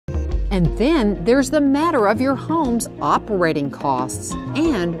And then there's the matter of your home's operating costs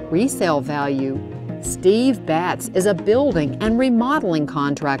and resale value. Steve Batts is a building and remodeling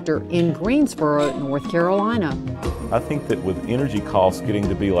contractor in Greensboro, North Carolina. I think that with energy costs getting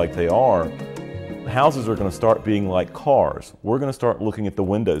to be like they are, houses are going to start being like cars. We're going to start looking at the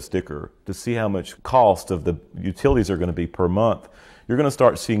window sticker to see how much cost of the utilities are going to be per month. You're going to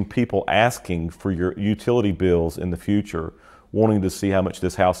start seeing people asking for your utility bills in the future, wanting to see how much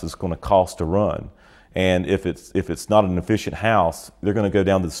this house is going to cost to run. And if it's not an efficient house, they're going to go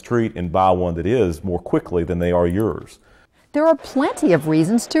down the street and buy one that is more quickly than they are yours. There are plenty of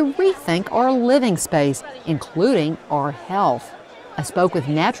reasons to rethink our living space, including our health. I spoke with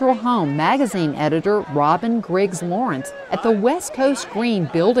Natural Home magazine editor Robin Griggs Lawrence at the West Coast Green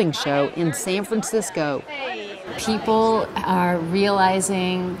Building Show in San Francisco. People are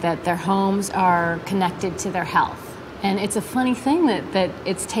realizing that their homes are connected to their health. And it's a funny thing that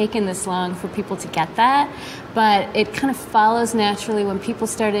it's taken this long for people to get that, but it kind of follows naturally when people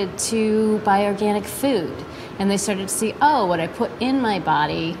started to buy organic food. And they started to see, oh, what I put in my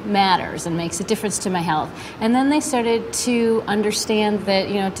body matters and makes a difference to my health. And then they started to understand that,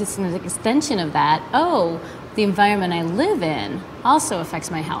 to an extension of that, oh, the environment I live in also affects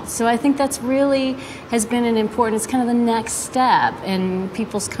my health. So I think that's really has been it's kind of the next step in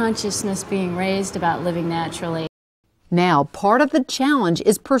people's consciousness being raised about living naturally. Now, part of the challenge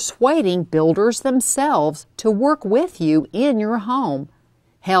is persuading builders themselves to work with you in your home.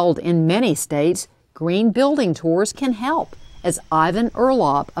 Held in many states, green building tours can help, as Ivan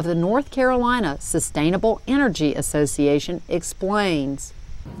Erlop of the North Carolina Sustainable Energy Association explains.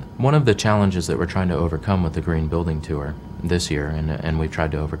 One of the challenges that we're trying to overcome with the Green Building Tour this year, and we've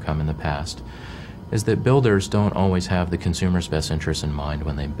tried to overcome in the past, is that builders don't always have the consumer's best interests in mind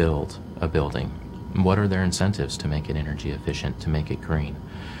when they build a building. What are their incentives to make it energy efficient, to make it green?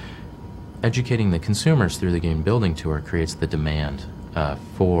 Educating the consumers through the Green Building Tour creates the demand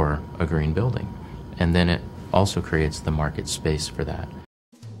for a green building, and then it also creates the market space for that.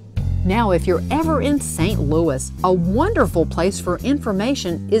 Now, if you're ever in St. Louis, a wonderful place for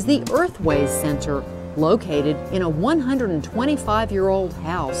information is the Earthways Center, located in a 125-year-old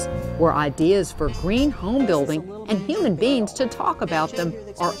house, where ideas for green home building and human beings to talk about them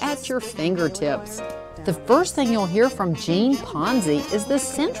are at your fingertips. The first thing you'll hear from Jean Ponzi is the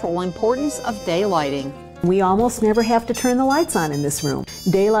central importance of daylighting. We almost never have to turn the lights on in this room.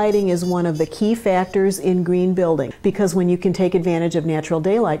 Daylighting is one of the key factors in green building, because when you can take advantage of natural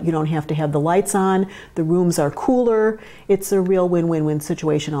daylight, you don't have to have the lights on, the rooms are cooler. It's a real win-win-win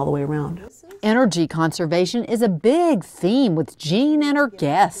situation all the way around. Energy conservation is a big theme with Jean and her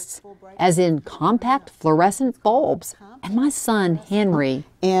guests, as in compact fluorescent bulbs, and my son Henry.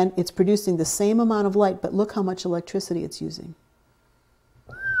 And it's producing the same amount of light, but look how much electricity it's using.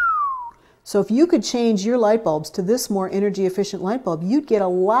 So if you could change your light bulbs to this more energy efficient light bulb, you'd get a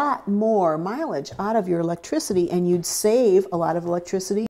lot more mileage out of your electricity, and you'd save a lot of electricity.